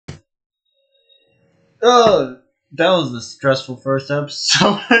Oh, that was a stressful first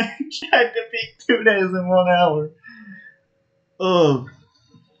episode. I had to beat 2 days in 1 hour. Oh,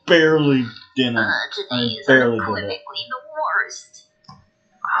 barely didn't. Today is barely did it. unequivocally the worst.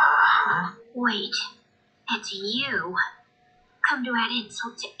 Wait, it's you. Come to add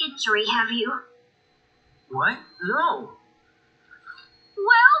insult to injury, have you? What? No.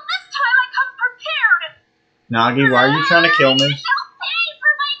 Well, this time I come prepared. Nagi, why are you trying to kill me? You shall pay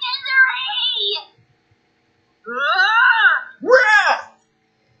for my misery! Ah! Rah!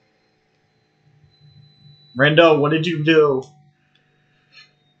 Rindo, what did you do?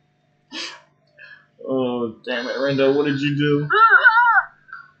 Oh, damn it, Rindo, what did you do?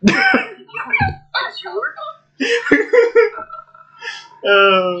 As you were?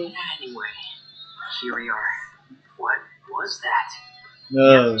 Anyway, here we are. What was that?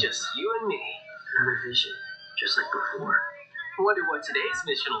 no. Just you and me. And the vision, just like before. Wonder what today's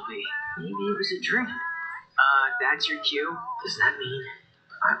mission will be. Maybe it was a dream. That's your cue? Does that mean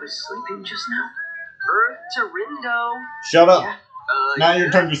I was sleeping just now? Earth to Rindo. Shut up. Yeah. Now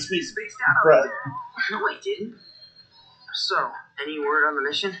your turn to speak. Spaced out Fred. over there. No, I didn't. So, any word on the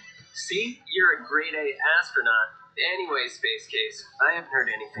mission? See? You're a grade A astronaut. Anyway, Space Case, I haven't heard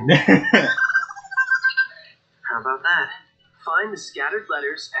anything. How about that? Find the scattered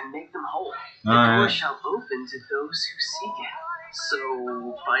letters and make them whole. The door shall open to those who seek it.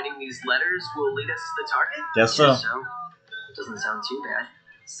 So, finding these letters will lead us to the target? Guess so. Doesn't sound too bad.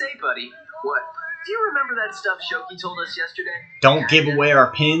 Say, buddy, what? Do you remember that stuff Shoki told us yesterday? Don't give away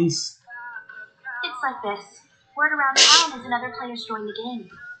our pins. It's like this. Word around town is another player's joined the game.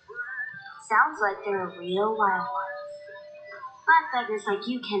 Sounds like they're a real wild one. But beggars like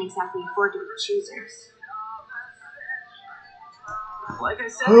you can't exactly afford to be choosers. Like I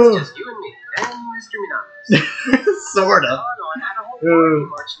said, it's just you and me, and Mr. Minami. Sorta. Oh, no, I had a whole party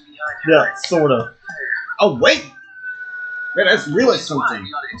marching behind her. Yeah, sorta. Oh, wait! Man, that's really That's why something.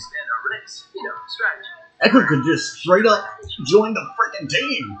 we ought to expand our ranks. You know, strategy. Echo could just straight up join the freaking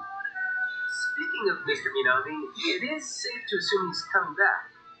team. Speaking of Mr. Minami, it is safe to assume he's coming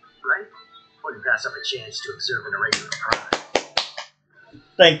back, right? Wouldn't pass up a chance to observe an irregular crime.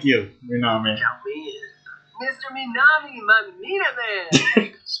 Thank you, Minami. Count me in. Mr. Minami, my Mina man!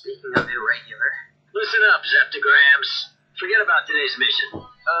 Speaking of irregular. Listen up, Zeptograms. Forget about today's mission.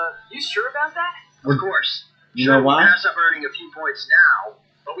 You sure about that? Of course. You know why? Pass up earning a few points now,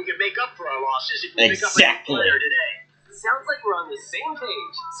 but we can make up for our losses if we pick up a new player today. Sounds like we're on the same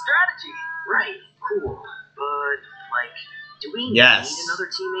page. Strategy. Right. Cool. But, like, do we need another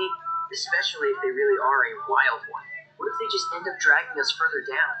teammate? Especially if they really are a wild one. What if they just end up dragging us further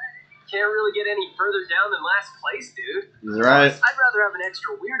down? Can't really get any further down than last place, dude. He's right. I'd rather have an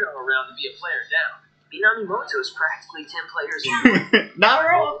extra weirdo around to be a player down. Minamimoto is practically 10 players in. Not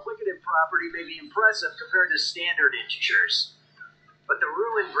wrong. Duplicative property may be impressive compared to standard integers. But the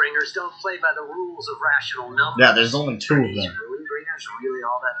Ruin Bringers don't play by the rules of rational numbers. Yeah, there's only 2 of These them. Ruin Bringers really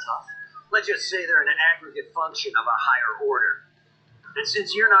all that tough? Let's just say they're an aggregate function of a higher order. And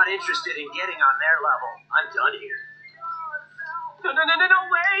since you're not interested in getting on their level, I'm done here. No,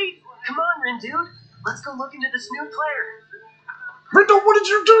 wait! Come on, Rin, dude. Let's go look into this new player. Rindo, what did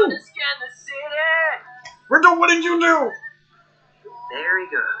you do? Let's scan the city! Rindo, what did you do? There he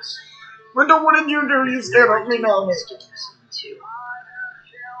goes. Rindo, what did you do? You scared of Minami.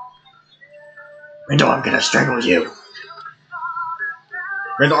 Rindo, I'm gonna strangle you.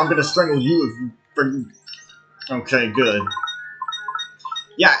 Rindo, I'm gonna strangle you if you freaking... Okay, good.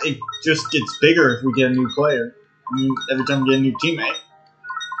 Yeah, it just gets bigger if we get a new player. I mean, every time we get a new teammate.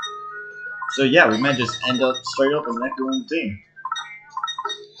 So yeah, we might just end up straight up as an Echo on the team.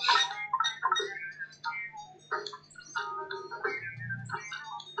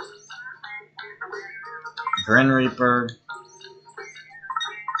 Grin Reaper.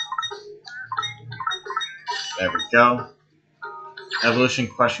 There we go. Evolution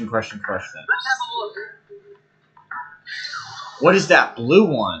question. Let's have a look. What is that blue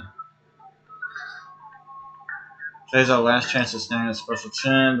one? Today's our last chance to snag a special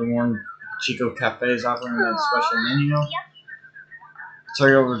chin. The one Chico Cafe is offering that special menu. Let's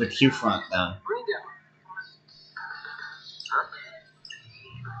hurry over to Q front then.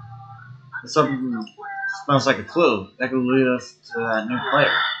 Something smells like a clue. That could lead us to that new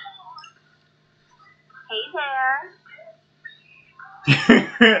player. Hey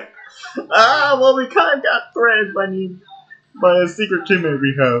there. Well, we kind of got threatened by a secret teammate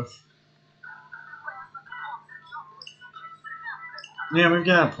we have. Yeah, we've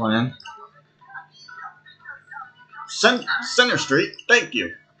got a plan. Center Street, thank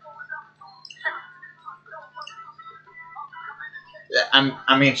you. Yeah,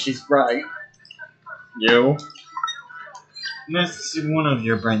 I mean, she's right. Yo. Unless one of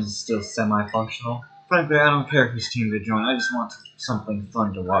your brains is still semi-functional. Frankly, I don't care whose team to join, I just want something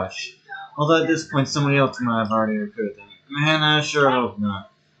fun to watch. Although at this point, somebody else might have already recruited them. Man, I sure hope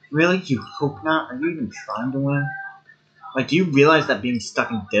not. Really? You hope not? Are you even trying to win? Like, do you realize that being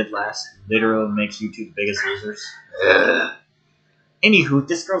stuck in dead last literally makes you two the biggest losers? Ugh. Anywho,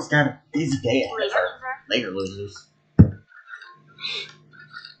 this girl's got a busy day ahead of her. Later, losers.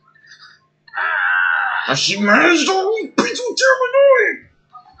 Has she managed to beat Terminoid?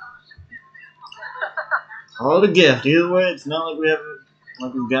 Call it a gift. Either way, it's not like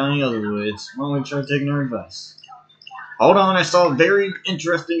we've got any other ways. Why don't we try taking her advice? Hold on, I saw a very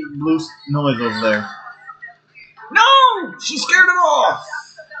interesting blue noise over there. No! She scared it off!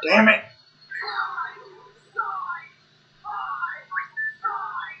 Damn it!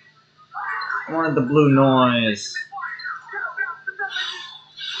 I wanted the blue noise.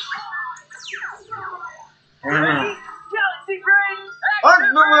 Galaxy Brain!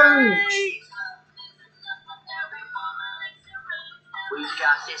 Activate! We've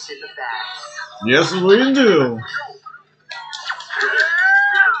got this in the bag. Yes, we do.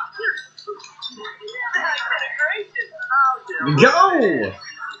 Go!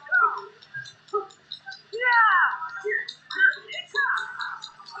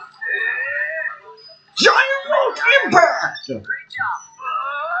 Giant Rock Impact!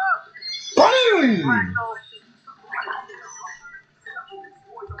 Boom!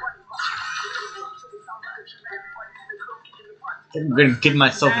 I'm gonna give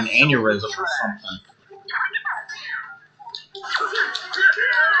myself an aneurysm or something.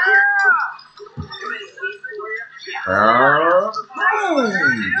 Boom!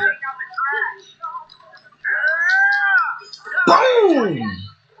 Boom!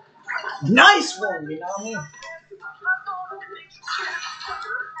 Nice one, Minami!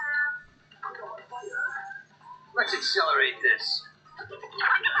 Let's accelerate this.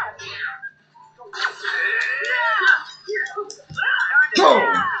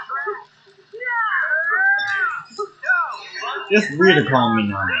 Go! Just weird to call him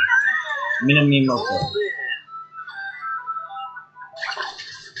Minami. Minami Moko.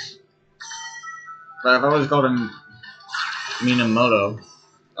 But I've always called him Minamoto.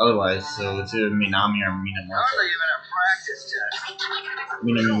 Otherwise, so it's either Minami or Minamoto.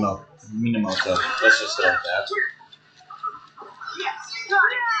 Minamoto. Let's just start with that.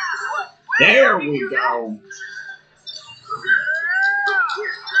 There we go!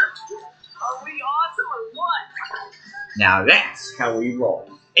 Are we awesome or what? Now that's how we roll.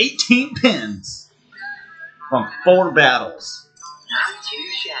 18 pins from 4 battles. Not too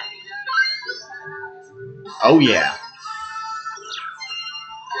shabby. Oh yeah.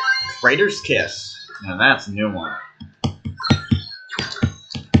 Traitor's Kiss. Now that's a new one.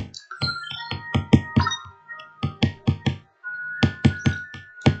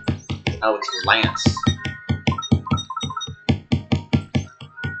 Oh, it's Lance.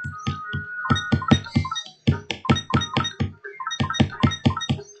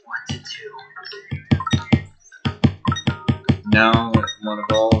 No, it won't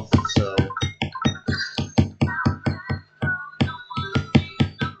evolve, so...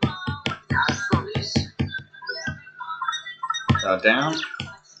 Down.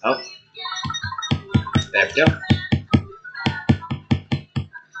 Up. Back up.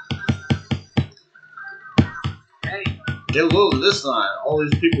 Hey. Get a load of this line. All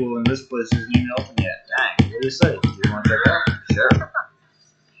these people in this place isn't even open yet. Dang, what do you say? Do you want to check it out? Sure.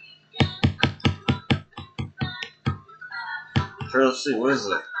 Sure, let's see. What is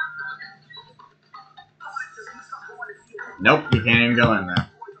it? Nope, you can't even go in there.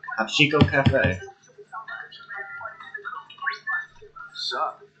 Hachiko Cafe.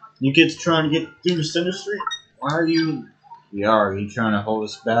 Sup? You kids trying to get through to Center Street? Why are you... Yeah, are you trying to hold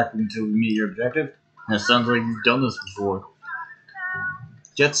us back until we meet your objective? That sounds like you've done this before.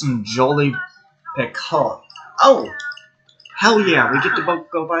 Get some jolly picard. Oh! Hell yeah, we get to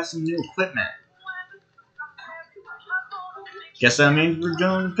go buy some new equipment. Guess that means we're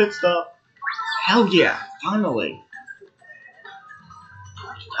going to pit stop. Hell yeah, finally.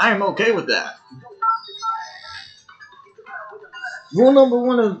 I am okay with that. Rule number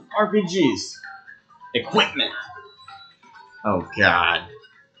 1 of RPGs. Equipment. Oh god.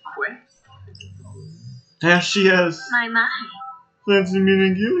 Quit? There she is. My. Fancy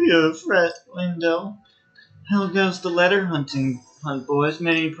meeting you here, Fred Rindo. How goes the letter hunting hunt, boys?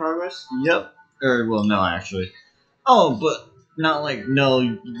 Made any progress? Yep. Well, no, actually. Oh, but not like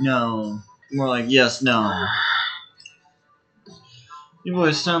no. More like yes, no. You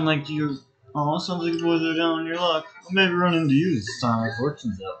boys sound like you... Oh, sounds like you boys are down on your luck. Well, maybe run into you this time our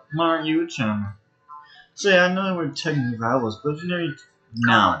fortune's up. Why aren't you a charmer? Say, I know we're technically rivals, but you know,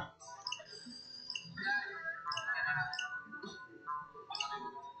 no.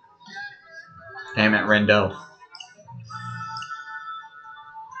 Damn it, Rindo.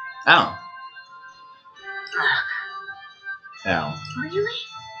 Ow. Ow. Really?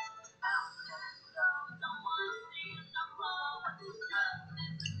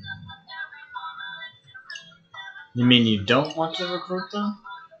 You mean you don't want to recruit them?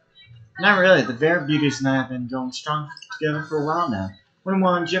 Not really. The Vera Beauties and I have been going strong together for a while now. Wouldn't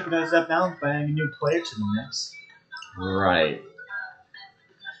want to jeopardize that balance by adding a new player to the mix. Right.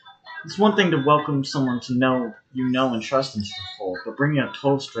 It's one thing to welcome someone to know and trust into the fold, but bringing a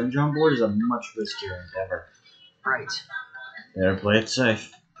total stranger on board is a much riskier endeavor. Right. Better play it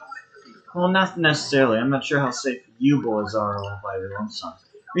safe. Well, not necessarily. I'm not sure how safe you boys are all by your own son.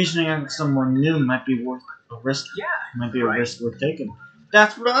 Reaching out to someone new might be worth a risk. Yeah. Might be a risk worth taking.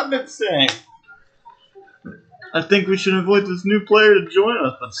 That's what I've been saying. I think we should avoid this new player to join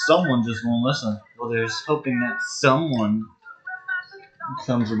us, but someone just won't listen. Well, there's hoping that someone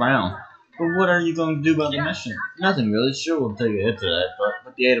comes around. But what are you going to do about the mission? Nothing really. Sure, we'll take a hit today, but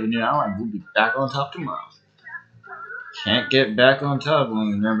with the aid of a new ally, we'll be back on top tomorrow. Can't get back on top when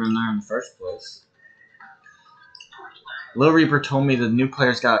we've never been there in the first place. Lil Reaper told me the new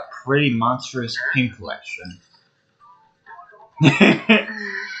player's got a pretty monstrous pin collection.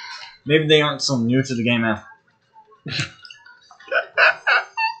 Maybe they aren't so new to the game after.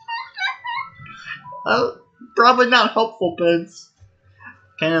 Probably not helpful, Pins.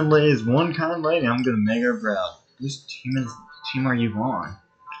 Cannon Lady is one kind of lady. I'm gonna make her proud. Whose team are you on?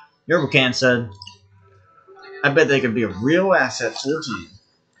 Yerbacan said, I bet they could be a real asset to the team.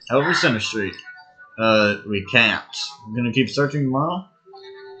 However, Center Street. We can't. We're gonna keep searching tomorrow?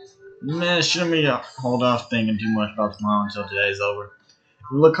 Nah, shouldn't we hold off thinking too much about tomorrow until today's over.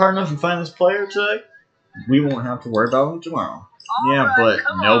 If we look hard enough and find this player today, we won't have to worry about him tomorrow. Yeah, but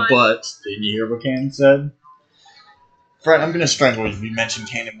no buts. Didn't you hear what Cannon said? Fred, I'm gonna strangle if you mention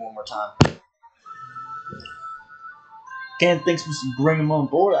Cannon one more time. Cannon thinks we should bring him on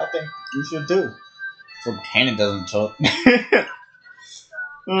board. I think we should too. So Cannon doesn't talk. Let's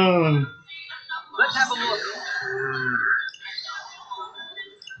have a look.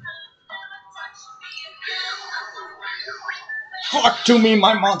 Talk to me,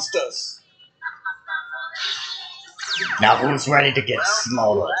 my monsters! Now who's ready to get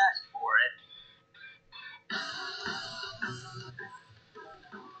slaughtered?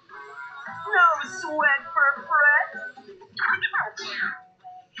 No sweat for Fred.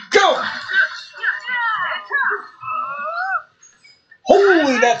 Go!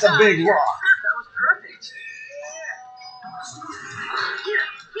 Holy, that's a big rock! That was perfect.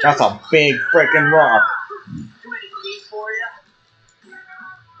 That's a big freaking rock. Too many keys for you.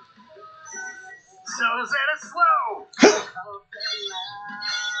 So is that a slow?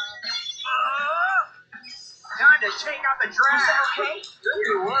 Time to take out the trash. Is that okay?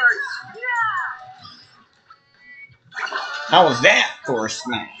 Good words. How was that for a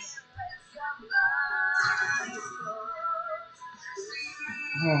smash?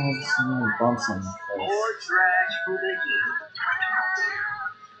 Oh, there's some more bumps on my face. More trash for the game.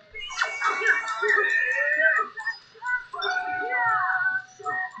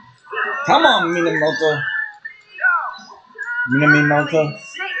 Come on, Minamoto. Minamoto.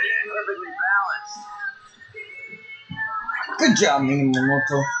 Perfectly balanced. Good job,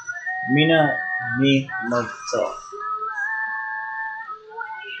 Minamoto. Minamoto.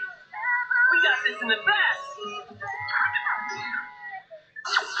 We got this in the bag.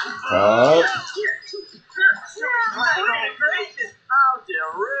 Cut. How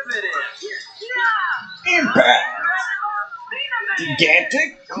derivative. Impact. Gigantic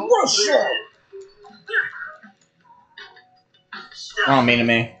Crusher. Oh,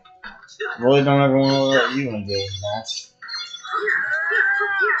 Minami. Really don't ever want to let you into this match.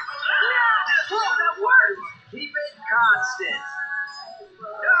 Keep it constant.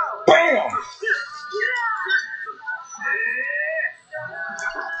 BAM!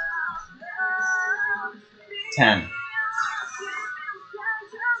 10.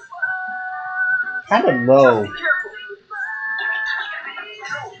 Kind of low.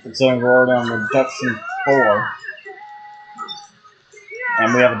 Considering we're already on reduction 4. And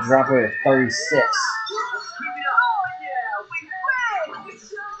we have a drop rate of 36.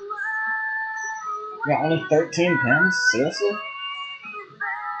 Yeah, only 13 pins? Seriously?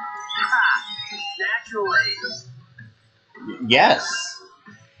 Naturally. Yes.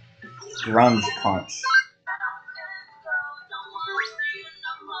 Grunge punch.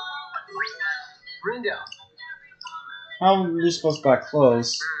 Rindo. How are we supposed to buy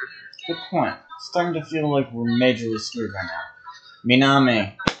clothes? Good point. Starting to feel like we're majorly screwed right now.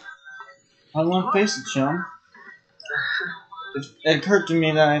 Minami. I want to face it, chum. It occurred to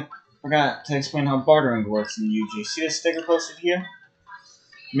me that I forgot to explain how bartering works in UG. See the sticker posted here?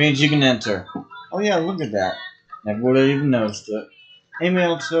 Means you can enter. Oh yeah, look at that. Never would have even noticed it.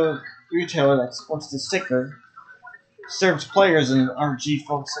 Email to a retailer that sports the sticker serves players and RG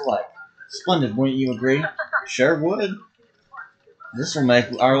folks alike. Splendid, wouldn't you agree? Sure would. This will make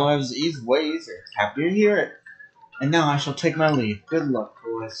our lives way easier. Happy to hear it. And now I shall take my leave. Good luck,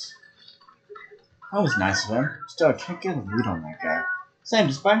 boys. That was nice of him. Still, I can't get a read on that guy. Sam,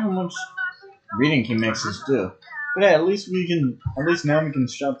 despite how much reading he makes us do. But hey, at least now we can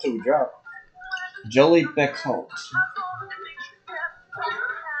shop till we drop. Jolie Beckholt.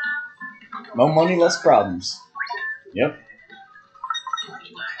 More money, less problems. Yep.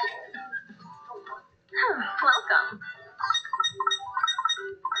 Welcome.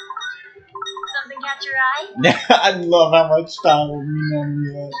 Something catch your eye? I love how much time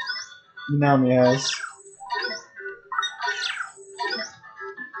Minami has.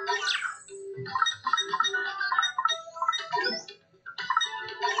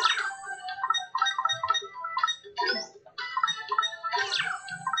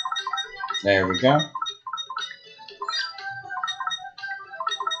 There we go.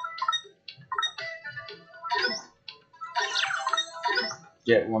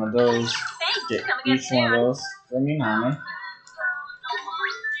 Get one of those. Get each one of those for Minami.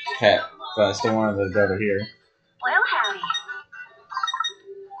 Okay, but I still wanted to go to here. Well, howdy.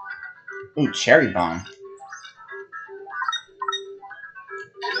 Ooh, cherry bomb.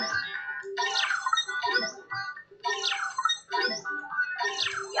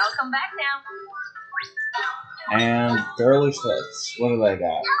 Y'all come back now. And girly fits. What do I got?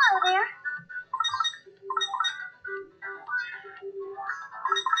 Hello there.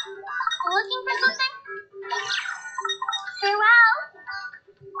 Looking for something? Farewell.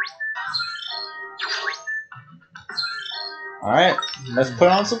 Alright, let's put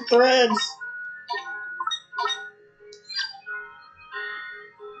on some threads.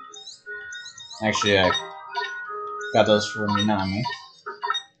 Actually, I got those for Minami.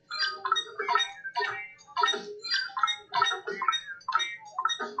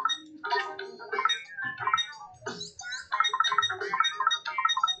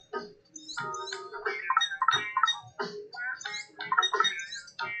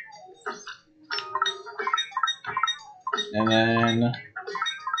 And then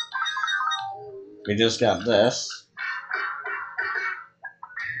we just got this.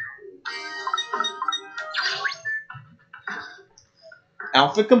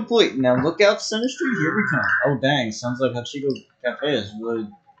 Outfit complete. Now look out, Center Street. Here we come. Oh dang! Sounds like Hachiko Cafe is really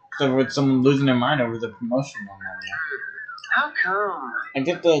covered with someone losing their mind over the promotion on menu. How come? I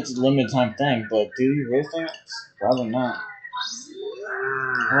get that it's a limited time thing, but do you really think it's probably not?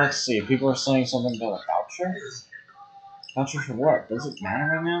 Let's see. People are saying something about a voucher. Voucher for what? Does it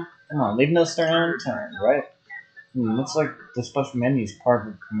matter right now? Come on, leave no stone unturned, right? Looks like the special menu is part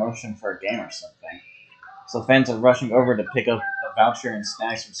of a promotion for a game or something. So fans are rushing over to pick up a voucher and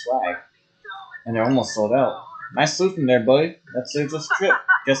snag some swag. And they're almost sold out. Nice sleuthing there, buddy. That saves us a trip.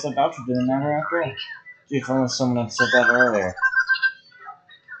 Guess that voucher didn't matter after all. Gee, if only someone had said that earlier.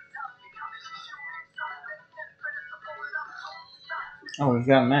 Oh, we've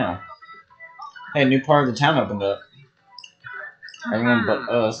got mail. Hey, new part of the town opened up. Everyone but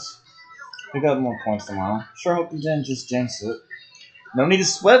us. We got more points tomorrow. Sure hope you didn't just jinx it. No need to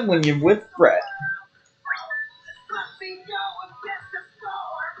sweat when you're with Brett.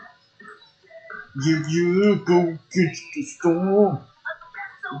 You go get the store.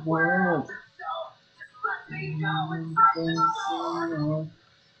 Wow.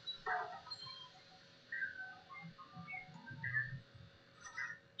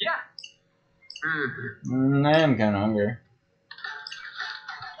 Yeah. I am kind of hungry.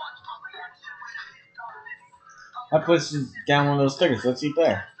 That place has got one of those stickers. Let's eat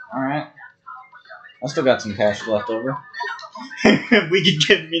there. Alright. I still got some cash left over. We could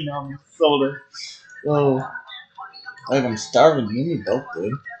get me on soda. Oh. Like I'm starving. You need dope,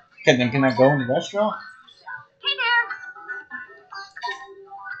 dude. Okay, then can I go in the restaurant? Hey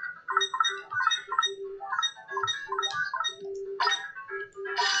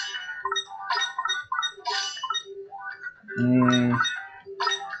Hmm.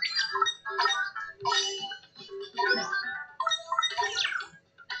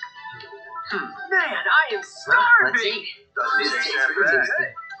 Man, I am starving. This tastes really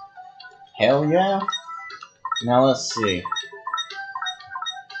good. Hell yeah. Now let's see.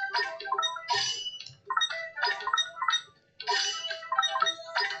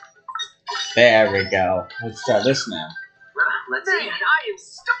 There we go. Let's try this now. Let's see. Man, I am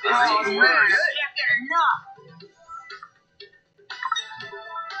stuck. This tastes good. Can't get enough.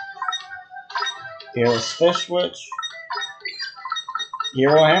 Hero's Fish Witch.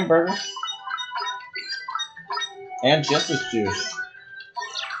 Hero Hamburger. And Justice Juice.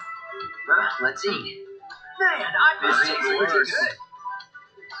 Let's eat. Man, I miss tastes pretty good.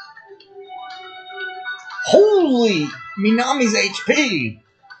 Holy! Minami's HP!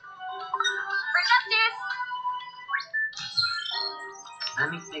 Let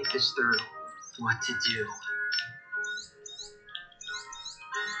me think this through. What to do.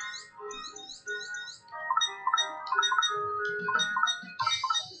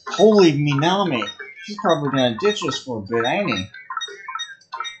 Holy Minami! She's probably gonna ditch us for a bit, ain't he?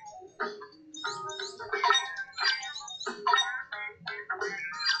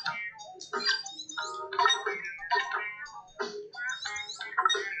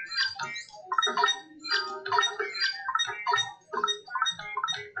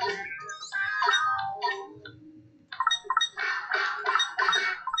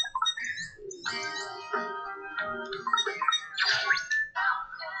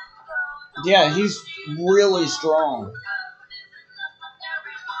 Yeah, he's really strong.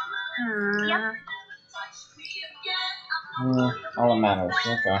 Yep. All that matters.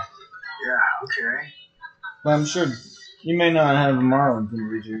 Okay. Yeah, okay. But I'm sure you may not have a Marlin can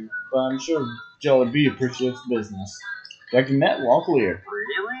read you, but I'm sure Jelly B appreciates business. Becky Net, walk clear.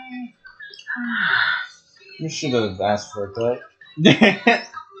 Really? You should have asked for a cut. Gotta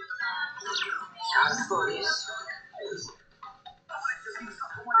focus.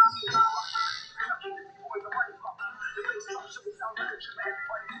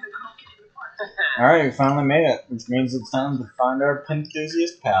 Alright, we finally made it, which means it's time to find our pin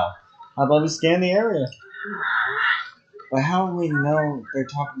enthusiast pal. How about we scan the area? But how do we know they're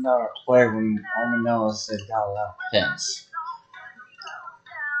talking about our player when all we know is they've got a lot of pins?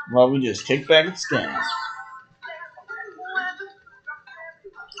 Well, we just kick back and scan.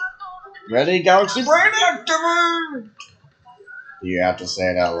 Ready, Galaxy Brain activate! You have to say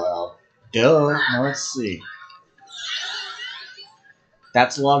it out loud. Duh. Now let's see.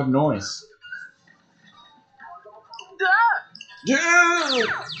 That's a lot of noise. Duh! Yeah!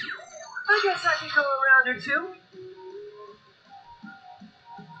 I guess I could go a round or two.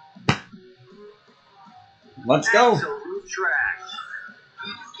 Let's go. Absolute trash.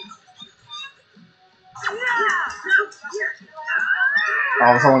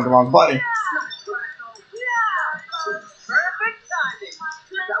 Oh, someone come on, buddy. Perfect timing.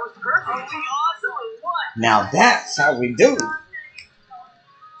 That was perfect. Awesome or what? Now that's how we do. The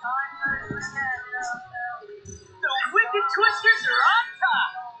Wicked Twisters are on top.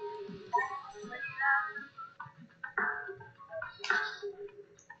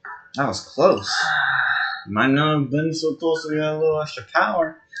 That was close. Might not have been so close we got a little extra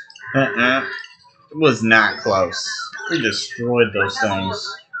power. It was not close. We destroyed those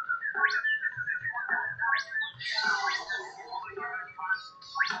things.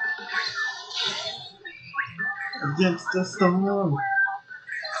 Against the storm. I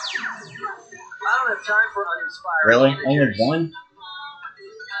don't have time for uninspired. Really? Only one?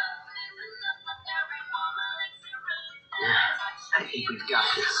 I think we've got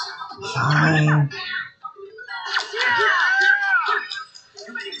this. Fine.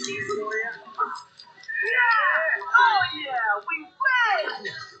 Oh yeah, we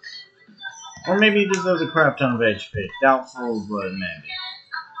win! Or maybe he just has a crap ton of HP. Doubtful, but maybe.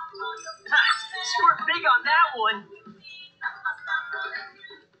 Scored big on that one.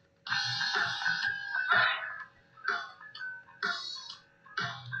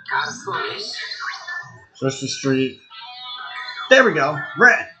 Gotta focus. Switch the street. There we go.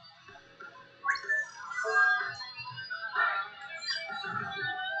 Red.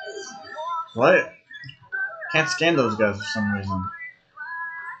 What? Can't scan those guys for some reason.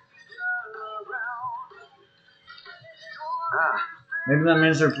 Maybe that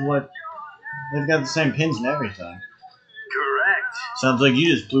means they've got the same pins and everything. Correct. Sounds like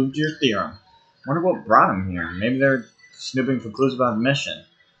you just proved your theorem. Wonder what brought them here. Maybe they're snooping for clues about the mission.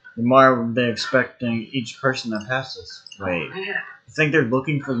 Then why are they expecting each person that passes? Wait, you think they're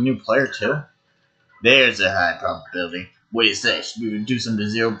looking for the new player too? There's a high probability. What do you say? Should we reduce them to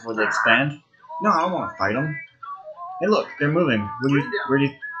 0 before they expand? No, I don't want to fight them. Hey look, they're moving. Where do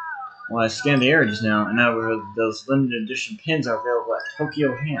you... Well, I scanned the area just now, and now those limited edition pins are available at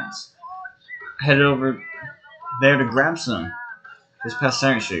Tokyo Hands. Headed over there to grab some. Just past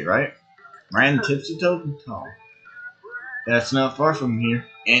Second Street, right? Right in Tipsy Toad? Oh. That's not far from here,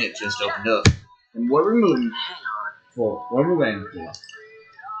 and it just opened up. And what are we moving for? What are we waiting for?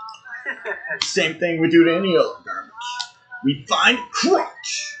 Same thing we do to any other garbage. We find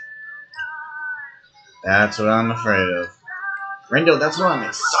crunch. That's what I'm afraid of. Rindo, that's what I'm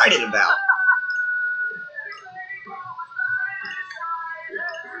excited about.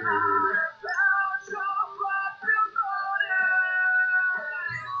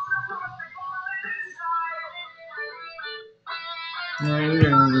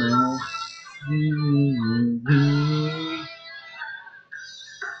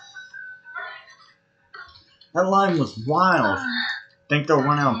 That line was wild. Think they'll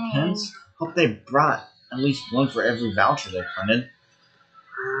run out of pins? Hope they brought at least one for every voucher they printed.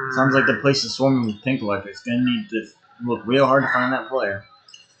 Sounds like the place is swarming with pin collectors. Gonna need to look real hard to find that player.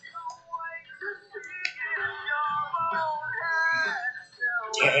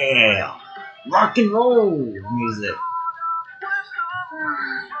 Damn! Rock and roll music.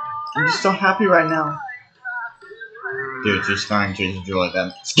 I'm just so happy right now. Dude, you're starting to enjoy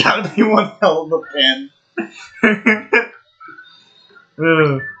them. It's gotta be one hell of a pin.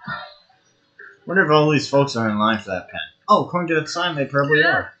 Wonder if all these folks are in line for that pen. Oh, according to that sign, they probably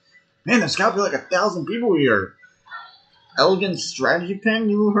are. Man, there's gotta be like 1,000 people here. Elegant strategy pen?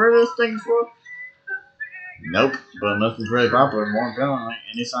 You heard of this thing before? Nope, but it must be really popular. More important, like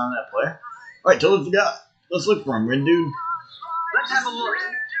any sign of that player. Alright, tell us what you got. Let's look for him, Rindo. Let's have a look.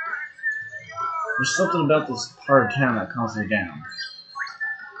 There's something about this part of town that calms me down.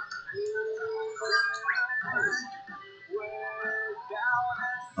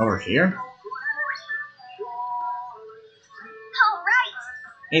 Over here? Alright!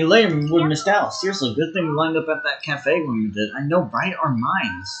 Hey, later, we would have missed out. Seriously, good thing we lined up at that cafe when we did. I know, right? Our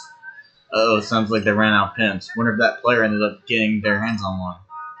minds. Uh-oh, sounds like they ran out of pins. Wonder if that player ended up getting their hands on one.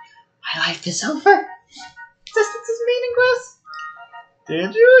 My life is over. Existence is meaningless.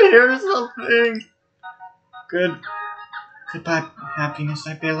 Did you hear something? Goodbye, happiness.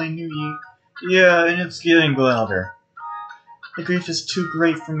 I barely knew you. Yeah, and it's getting louder. The grief is too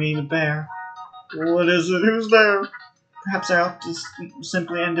great for me to bear. What is it? Who's there? Perhaps I ought to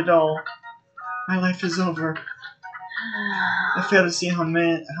simply end it all. My life is over. I fail to see how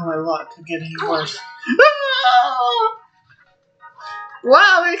my lot could get any worse.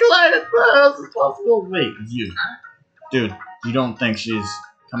 Wow, we collided! How else is possible? Wait, you. Dude, you don't think she's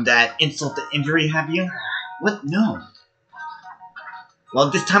come to add insult to injury, have you? What? No. Well,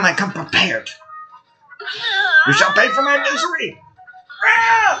 this time I come prepared. You shall pay for my misery!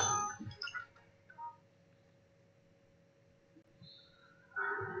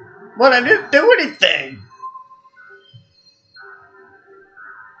 What? I didn't do anything!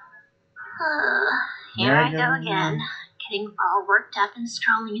 Here I go again, getting all worked up and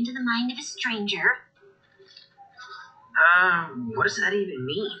strolling into the mind of a stranger. What does that even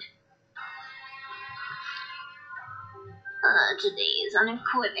mean? Today is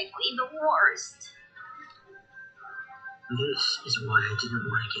unequivocally the worst. This is why I didn't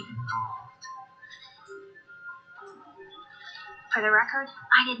want to get involved. For the record,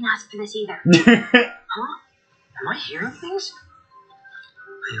 I didn't ask for this either. Huh? Am I hearing things?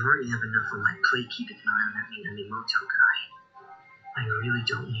 I already have enough on my plate keeping an eye on that Minamoto guy. I really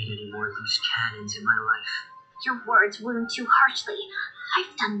don't need any more loose cannons in my life. Your words wound too harshly.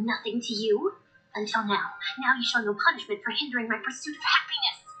 I've done nothing to you. Until now. Now you shall know punishment for hindering my pursuit of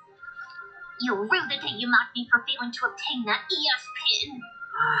happiness. You'll rue the day you mocked me for failing to obtain that ES pin.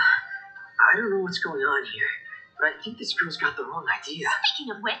 I don't know what's going on here, but I think this girl's got the wrong idea.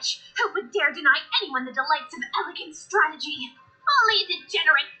 Speaking of which, who would dare deny anyone the delights of elegant strategy? Only a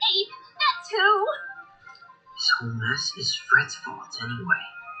degenerate ape, that's who! This whole mess is Fred's fault anyway,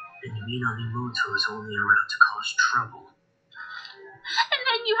 and Minamoto is only around to cause trouble. And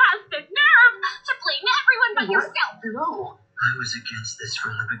then you have the nerve to blame everyone but yourself! No! I was against this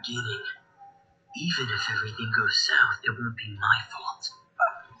from the beginning. Even if everything goes south, it won't be my fault.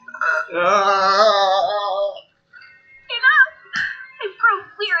 Enough! I've grown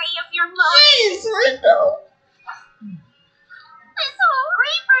weary of your moans. Jeez, Rindo! This whole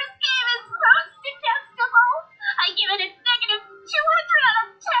Reaper's game is most detestable. I give it a negative 200 out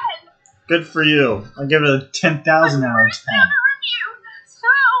of 10. Good for you. I'll give it a 10,000 out of 10. So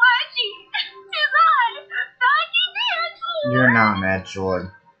edgy. Tis I, Nagi You're not mad,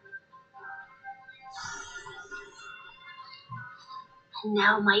 Jordan. And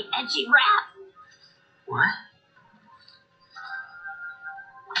now my edgy rap. What?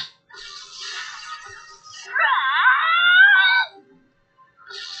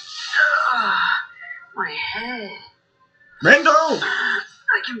 My head. Rindo!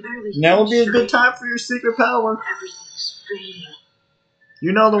 I can barely hear. Now would be a good time for your secret power. Everything's fading.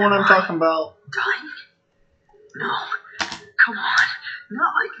 You know the one I'm talking about. Dying? No. Come on.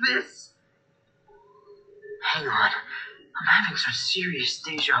 Not like this. Hang on. I'm having some serious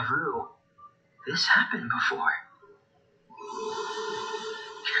deja vu. This happened before.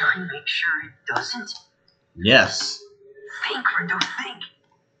 Can I make sure it doesn't? Yes. Think, Rindo, think.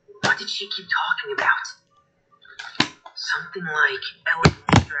 What did she keep talking about? Something like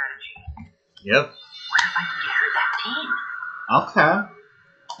elegant strategy. Yep. What if I can get her that pin? Okay.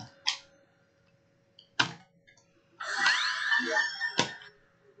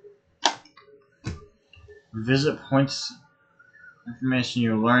 Visit points information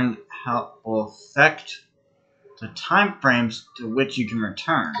you learn how will affect the time frames to which you can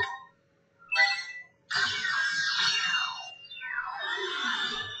return.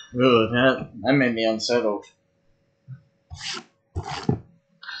 Ooh, that made me unsettled.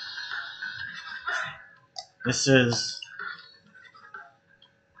 This is...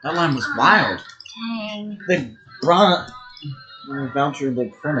 That line was wild. Dang. They brought the voucher they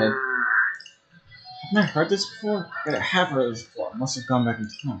printed. I've never heard this before. I have heard this before. I must have gone back in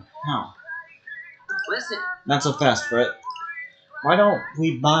time. How? Listen. Not so fast, Fred. Why don't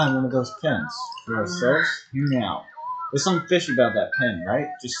we buy one of those pins for ourselves? Hear me out. There's something fishy about that pin, right?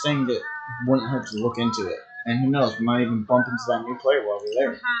 Just saying that wouldn't hurt to look into it. And who knows, we might even bump into that new player while we're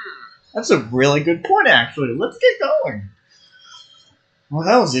there. That's a really good point, actually. Let's get going. Well,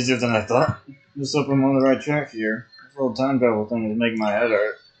 that was easier than I thought. Just hope I'm on the right track here. This little time travel thing is making my head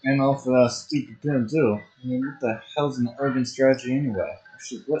hurt. And all for that stupid pin, too. I mean, what the hell's an urban strategy anyway?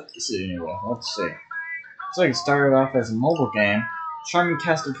 Actually, what is it anyway? Let's see. It's like it started off as a mobile game. Charming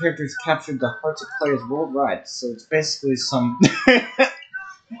cast of characters captured the hearts of players worldwide, so it's basically some...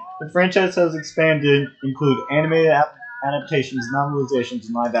 The franchise has expanded, include animated adaptations, novelizations,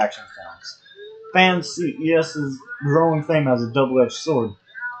 and live-action films. Fans see ES's growing fame as a double-edged sword.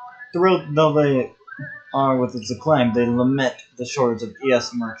 Thrilled though they are with its acclaim, they lament the shortage of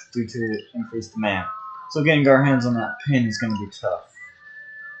ES merch due to increased demand. So getting our hands on that pin is going to be tough.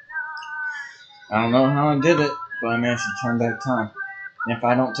 I don't know how I did it, but I managed to turn back time. And if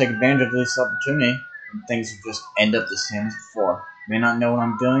I don't take advantage of this opportunity, then things will just end up the same as before. May not know what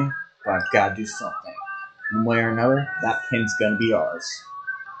I'm doing, but I've got to do something. One way or another, that pin's gonna be ours.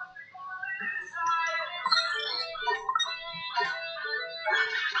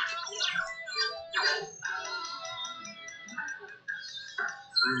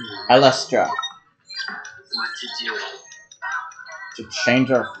 Elestra. What to do? To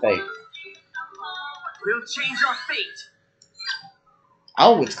change our fate. We'll change our fate.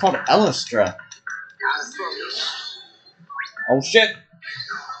 Oh, it's called Elestra. Oh shit!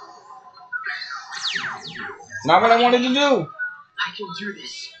 It's not what I wanted to do! I can do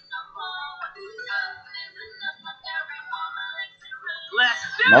this. Let's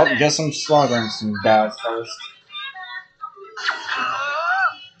do Nope, this. guess I'm slaughtering some guys first.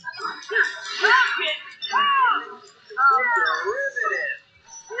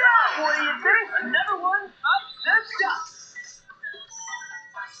 What do you think? Another one up the top.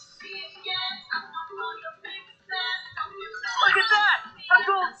 Look at that! A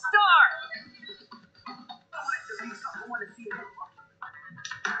gold star!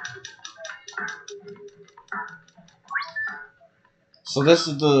 So this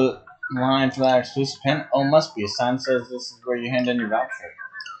is the line for that exclusive pin? Oh, must be. A sign says this is where you hand in your voucher.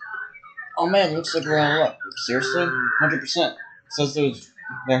 Oh man, looks like we're all up. Seriously? 100%. It says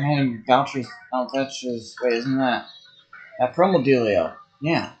they're handing vouchers out vouchers. Wait, isn't that promo dealio?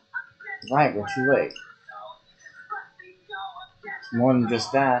 Yeah. Right, we're too late. It's more than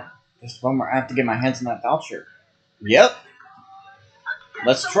just that. Just one more, I have to get my hands on that voucher. Yep.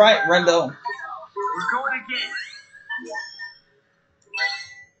 Let's try it, Rindo. We're going again.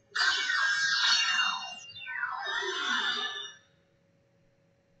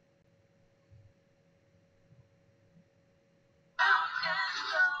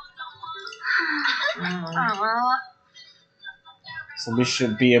 So we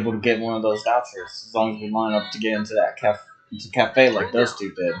should be able to get one of those vouchers as long as we line up to get into that cafe like those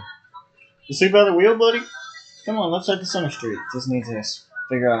two did. You see by the wheel, buddy? Come on, let's head to Center Street. Just need to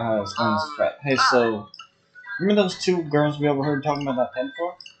figure out how to explain this threat. Hey, so remember those two girls we overheard talking about that pen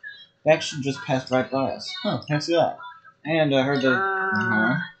for? They actually just passed right by us. Huh, can't see that. And I heard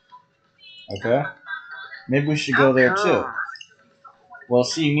that... Okay. Maybe we should go there too. Well,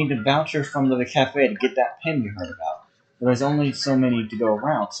 see, you need a voucher from the cafe to get that pen you heard about. But there's only so many to go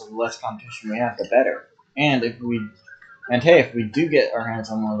around, so the less competition we have, the better. And if we do get our hands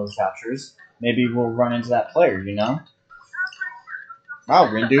on one of those vouchers, maybe we'll run into that player, you know? Wow,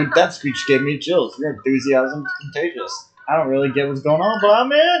 Rindo, that speech gave me chills. Your enthusiasm is contagious. I don't really get what's going on, but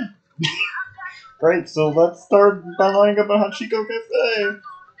I'm in! Great, so let's start by lining up at Hachiko Cafe.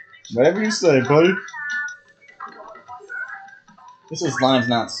 Whatever you say, buddy. This line's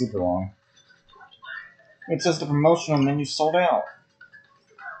not super long. It says the promotional menu sold out.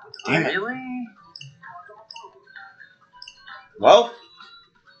 Damn it. Really? Well,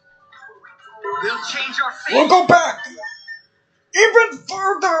 We'll change our face. we'll go back! Even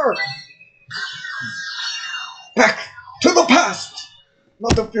further! Back to the past!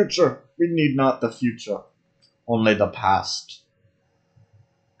 Not the future. We need not the future. Only the past.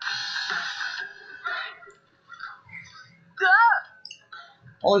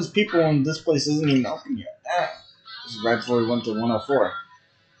 All these people in this place isn't even open yet. This is right before we went to 104.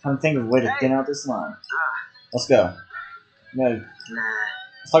 Trying to think of a way to get out this line. Let's go. Yeah,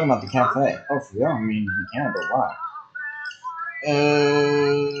 let's talk about the cafe. Oh, for real? I mean, we can, but why?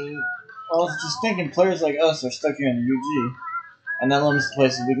 Well, I was just thinking players like us are stuck here in the UG, and that limits the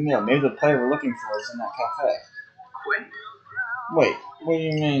places we can go. Maybe the player we're looking for is in that cafe. Quit? Wait, what do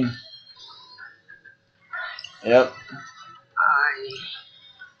you mean? Yep.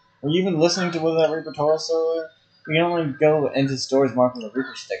 Were you even listening to what that Reaper told us earlier? We can only go into stores marked with a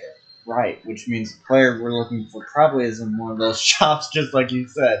Reaper sticker. Right, which means the player we're looking for probably is in one of those shops, just like you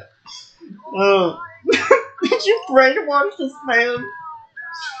said. Oh, did you brainwash this man?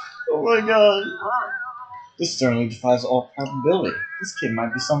 Oh my god. This certainly defies all probability. This kid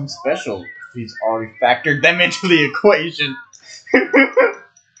might be something special if he's already factored them into the equation.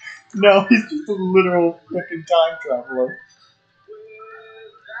 No, he's just a literal freaking time traveler.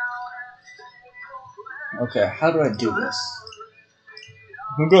 Okay, how do I do this?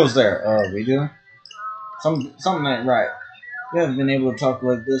 Who goes there? We do? Something ain't right. We haven't been able to talk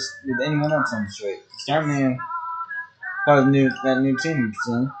like this with anyone else on the street. Starman, part of that new team you've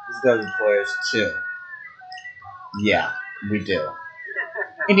seen. These guys are players too. Yeah, we do.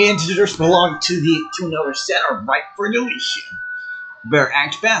 Any intruders belong to another set are ripe for deletion. Better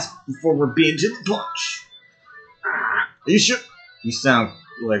act fast before we're beaten to the punch. Are you sure? You sound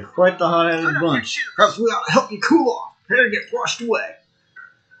like quite the hot-headed bunch. Perhaps we ought to help you cool off. Prepare to get washed away.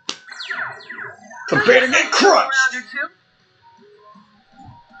 Prepare to get crushed.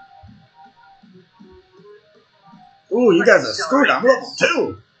 Ooh, you guys are screwed. I'm level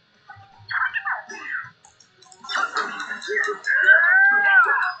 2.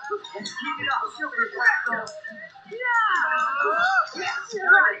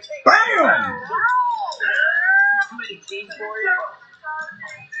 Bam!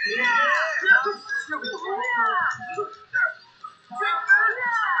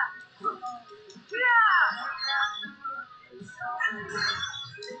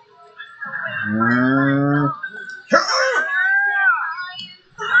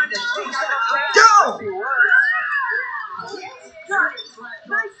 Go!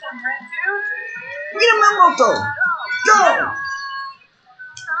 Minamoto! Go!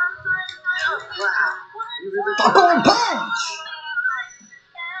 Taco punch!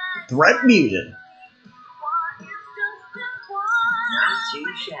 Threat muted. Not too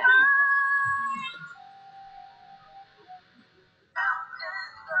shabby.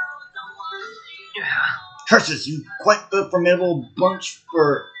 Curses, you're quite formidable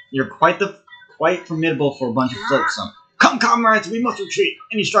for a bunch of flotsam. Come, comrades, we must retreat.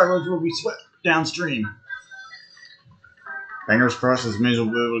 Any stragglers will be swept downstream. Fingers crossed this means we'll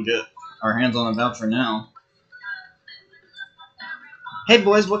be able to get our hands on a voucher now. Hey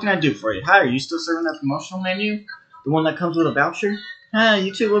boys, what can I do for you? Hi, are you still serving that promotional menu? The one that comes with a voucher? Ah,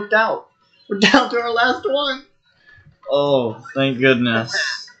 you two looked out. We're down to our last one. Oh, thank goodness.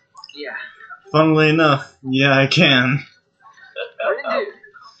 Yeah. Funnily enough, yeah, I can. Rindo.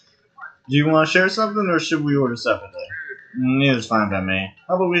 Do you want to share something, or should we order separately? Neither's fine by me.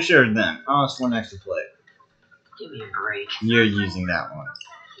 How about we share it then? I'll ask for an extra plate. Give me a break. You're using that one.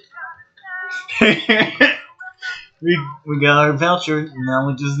 we got our voucher, now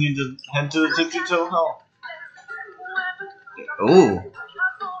we just need to head to the Tipsy Toe Hall. Ooh.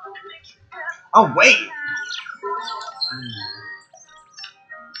 Oh, wait!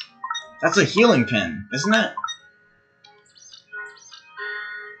 That's a healing pin, isn't it?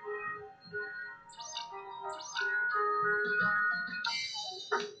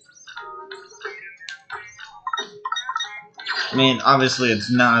 I mean, obviously it's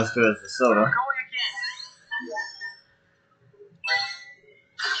not as good as the soda.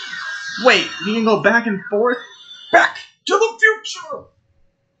 Wait, you can go back and forth? Back to the future!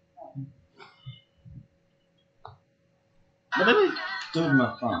 What did I do with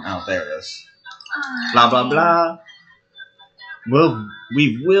my phone? Oh, there it is. Blah, blah, blah.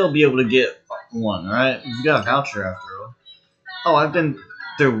 We will be able to get one, right? We've got a voucher after all. Oh, I've been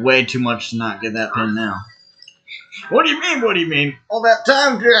They're way too much to not get that pin now. What do you mean? What do you mean? All that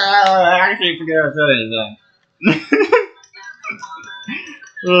time? I actually forget I said anything.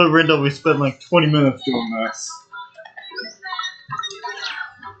 Oh, Rindo, we spent like 20 minutes doing this.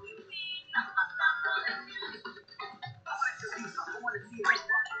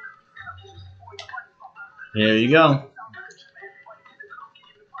 Here you go.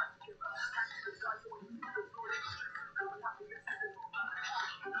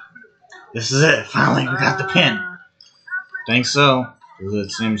 This is it. Finally, we got the pin. Think so? Does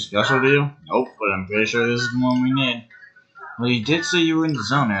it seem special to you? Nope, but I'm pretty sure this is the one we need. Well, you did say you were in the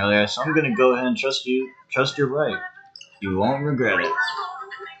zone earlier, so I'm gonna go ahead and trust you. Trust you're right. You won't regret it.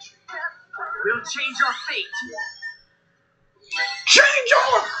 We'll change our fate. Change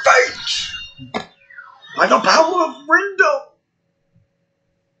our fate! By the power of Rindo!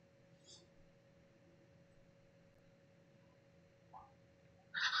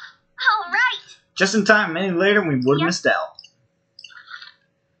 Alright! Just in time, a minute later, we would have missed out.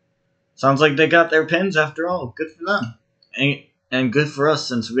 Sounds like they got their pins after all. Good for them. And good for us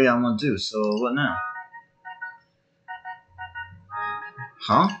since we got one too, so what now?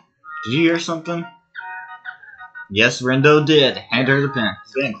 Huh? Did you hear something? Yes, Rindo did. Hand her the pin.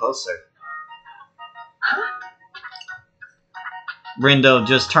 It's getting closer. Rindo,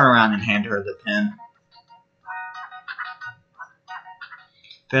 just turn around and hand her the pin.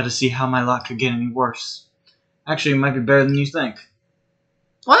 Better see how my luck could get any worse. Actually, it might be better than you think.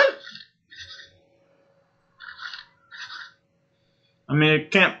 What? I mean,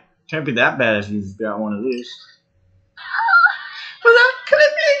 it can't be that bad if you've got one of these. Well, that could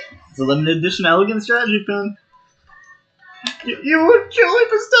it be? It's a limited edition elegant strategy pin. You would truly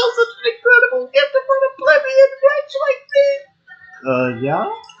bestow such an incredible gift upon a plebeian wretch like me. Yeah?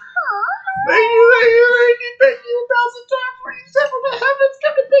 Thank you 1,000 times for you sent from the heavens,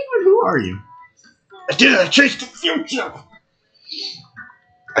 Captain Penguin. Who are you? I did it. I chased the future.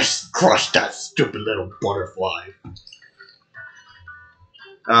 I crushed that stupid little butterfly.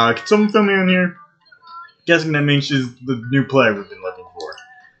 Can someone fill me in here? Guessing that means she's the new player we've been looking for.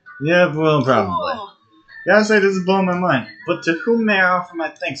 Yeah, well, probably. Gotta say, this is blowing my mind. But to whom may I offer my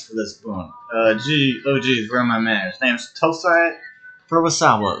thanks for this boon? Geez, where are my manners? Name's Tosai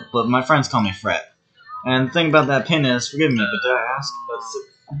Furusawa, but my friends call me Fred. And the thing about that pin is, forgive me, but did I ask?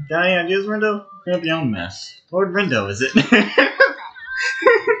 Got any ideas, Rindo? Clean up your own mess. Lord Rindo, is it?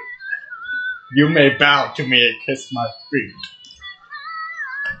 You may bow to me and kiss my feet.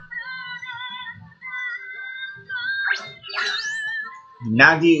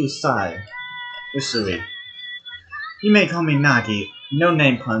 Nagi Usui. You may call me Nagi. No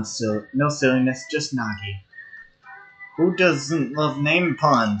name puns, no silliness, just Nagi. Who doesn't love name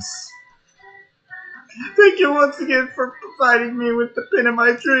puns? Thank you once again for providing me with the pin of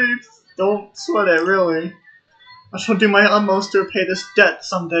my dreams. Don't sweat it, really. I shall do my utmost to repay this debt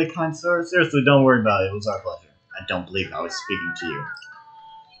someday, kind sir. Seriously, don't worry about it. It was our pleasure. I don't believe I was speaking to you.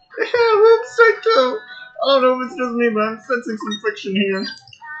 Yeah, that's sick too. I don't know if it's just me, but I'm sensing some friction here.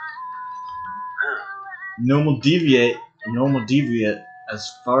 Normal deviate.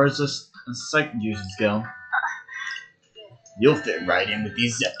 As far as sight uses go. You'll fit right in with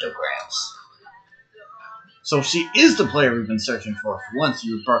these zeptograms. So she is the player we've been searching for. For once,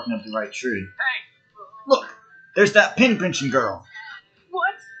 you were barking up the right tree. Hey! Look! There's that pin-pinching girl!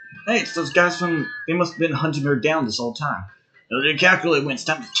 What? Hey, it's those guys from... They must have been hunting her down this whole time. Now they calculate when it's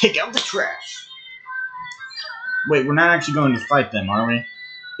time to take out the trash. Wait, we're not actually going to fight them, are we?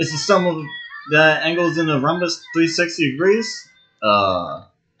 Is the sum of the angles in the rhombus 360 degrees? I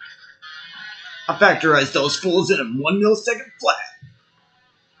factorized those fools in a 1 millisecond flat.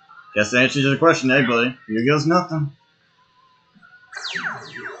 Guess that answers your question, eh, buddy? Here goes nothing.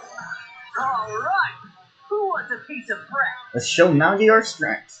 Alright! Who wants a piece of bread? Let's show Nagi our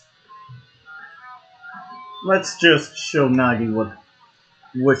strength. Let's just show Nagi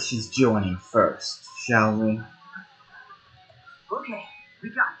what she's joining first, shall we? Okay, we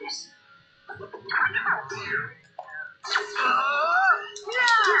got this.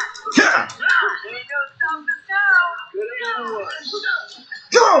 Yeah! Ain't no stopping us now. Good as it was.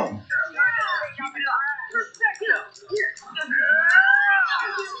 Go! Keep it up. Perfecto. Yes,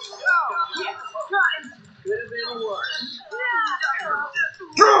 got it. Could have been worse.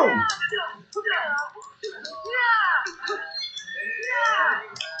 Go!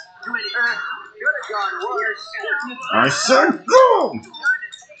 Could have gone worse. I said go!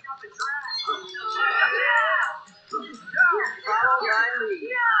 Follow my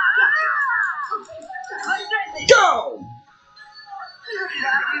lead. Go!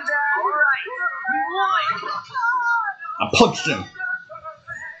 Alright, we won! I punched him.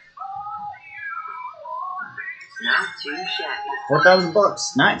 too shabby. $4,000.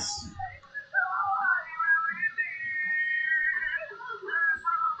 Nice.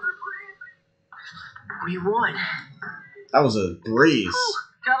 We won. That was a breeze. Whew,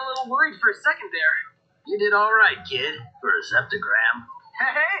 got a little worried for a second there. You did all right, kid. For a septagram.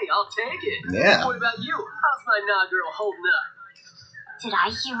 Hey, I'll take it. Yeah. What about you? How's my nah girl holding up? Did I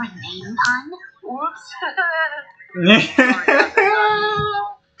hear a name pun? Whoops. Sorry about that, Nagi.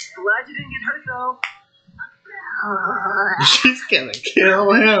 Glad you didn't get hurt, though. She's gonna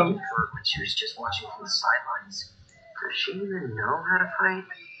kill him. Hurt when she was just watching from the sidelines. Does she even know how to fight?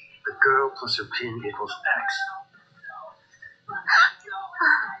 The girl plus her pin equals X.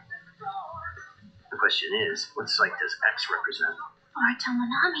 The question is, what site does X represent? Or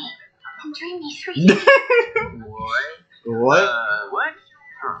Tomonami. And Dreamy 3. What? What?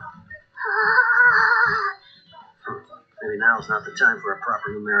 Huh. Maybe now's not the time for a proper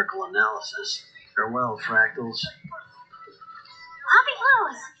numerical analysis. Farewell, fractals. Poppy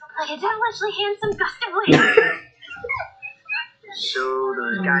clothes! Like a devilishly handsome gust of wind. So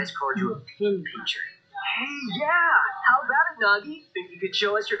those guys called you a pin pincher. Hey, yeah! How about it, Nagi? Think you could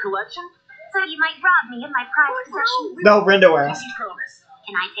show us your collection? So you might rob me of my prized possessions? No, Rindo asked. Promise.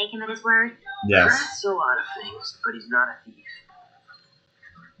 Can I take him at his word? Yes. Brad's so out of things, but he's not a thief.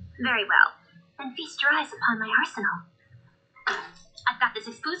 Very well. Then feast your eyes upon my arsenal. I've got this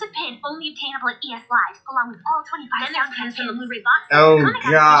exclusive pin only obtainable at ES Live, along with all 25 sound pins from the Blu-ray box. Oh, Comic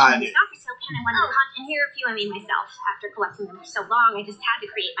God. application is not for sale pin I wanted to hunt, and here are a few I made myself. After collecting them for so long, I just had to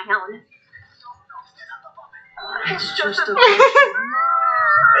create my own. It's just a bunch.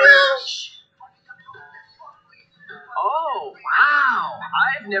 Oh, wow.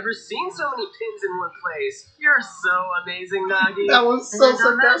 I've never seen so many pins in one place. You're so amazing, Nagi. That was so And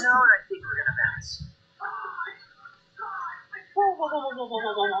on that sarcastic. note, I think we're gonna bounce. Whoa.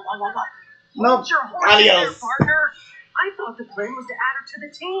 No. Hold your horse there, Adios. partner. I thought the plan was to add her to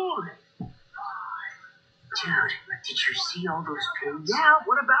the team. Dude, did you see all those pins? Yeah,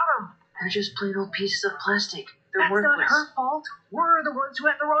 what about them? They're just plain old pieces of plastic. They're worthless. That's not her fault. We're the ones who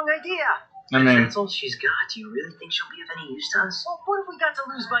had the wrong idea. I mean, That's all she's got. Do you really think she'll be of any use to us? Well, what if we got to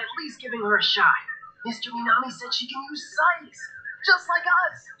lose by at least giving her a shot? Mr. Minami said she can use size, just like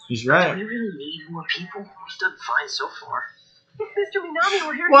us. he's Do right. we really need more people? We've done fine so far. If Mr. Minami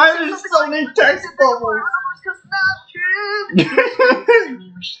were here, Why he'd say are there something so like, many text bubbles? Cause now, kid. I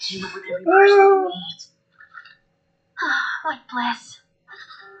mean, we should team up with every person we meet. What bliss.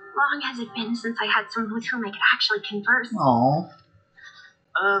 Long has it been since I had someone with whom I could actually converse. Aww.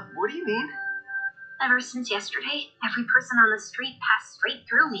 What do you mean? Ever since yesterday, every person on the street passed straight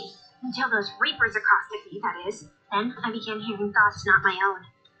through me. Until those reapers accosted me, that is. Then I began hearing thoughts not my own.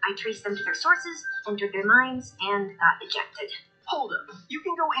 I traced them to their sources, entered their minds, and got ejected. Hold up. You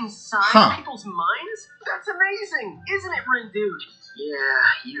can go inside people's minds? That's amazing, isn't it, Rindo? Yeah,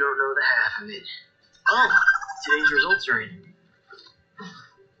 you don't know the half of it. Oh, today's results are in.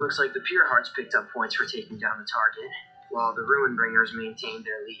 Looks like the Pure Hearts picked up points for taking down the target, while the Ruin Bringers maintained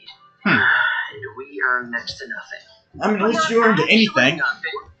their lead. And we earned next to nothing. I mean, at least you earned anything.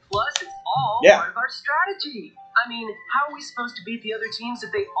 Nothing. Plus, it's all Yeah. part of our strategy. I mean, how are we supposed to beat the other teams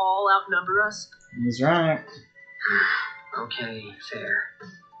if they all outnumber us? He's right. Okay, fair.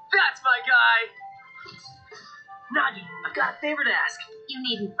 That's my guy! Nagi, I've got a favor to ask. You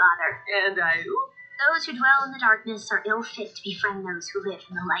needn't bother. And Those who dwell in the darkness are ill fit to befriend those who live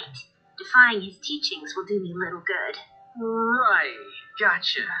in the light. Defying his teachings will do me little good. Right,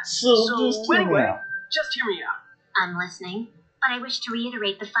 gotcha. So just hear me anyway, out. just hear me out. I'm listening, but I wish to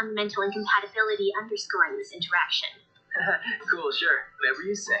reiterate the fundamental incompatibility underscoring this interaction. Cool, sure. Whatever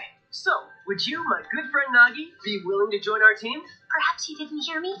you say. So, would you, my good friend Nagi, be willing to join our team? Perhaps you didn't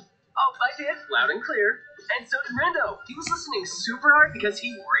hear me? Oh, I did. Loud and clear. And so did Rindo. He was listening super hard because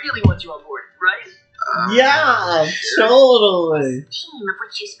he really wants you on board, right? Yeah, Sure. totally. Team of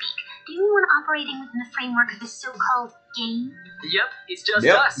which you speak. Do you mean one operating within the framework of this so-called game? Yep, it's just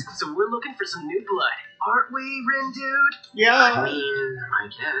Yep. us. So we're looking for some new blood. Aren't we, Rindude? I Yeah. mean, I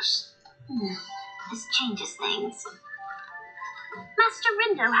guess. This changes things. Master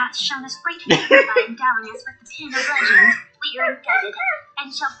Rindo hath shown us great favor by endowing us with the pin of legend. We are indebted,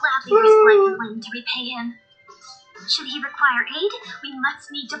 and shall gladly risk life and limb to repay him. Should he require aid, we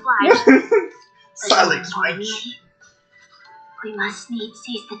must needs oblige. Silent Importantly, we must needs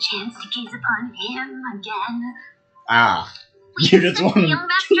seize the chance to gaze upon him again. Ah. We You just accept want- the young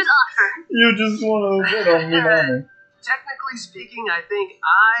master's offer. You just want to hit on Minami. Technically speaking, I think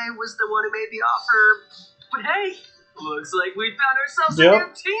I was the one who made the offer. But hey, looks like we found ourselves a Yep.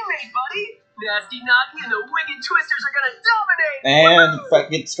 new teammate, buddy. Nasty Nagi and the Wicked Twisters are gonna dominate. And Fight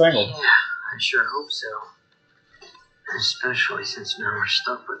gets strangled. Yeah, I sure hope so. Especially since now we're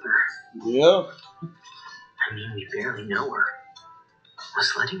stuck with her. Yep. I mean, we barely know her.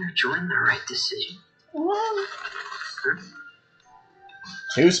 Was letting her join the right decision? What? Huh?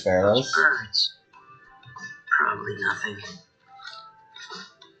 2 sparrows. Those birds. Probably nothing.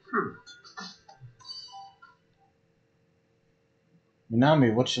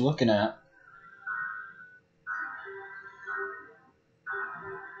 Minami, what you looking at?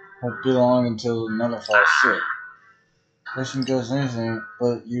 Won't be long until another falls sick. Wishing goes anything,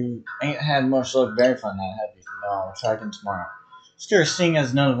 but you ain't had much luck verifying that, have you? No, I'll try again tomorrow. Scared seeing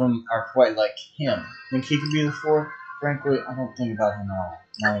as none of them are quite like him. Think he could be the 4th? Frankly, I don't think about him at all.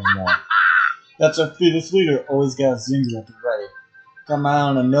 Not anymore. That's our fearless leader, always got a zinger at the ready. Got my eye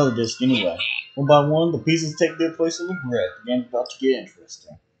on another disc anyway. One by one, the pieces take their place in the bread. The game's about to get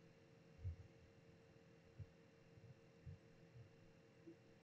interesting.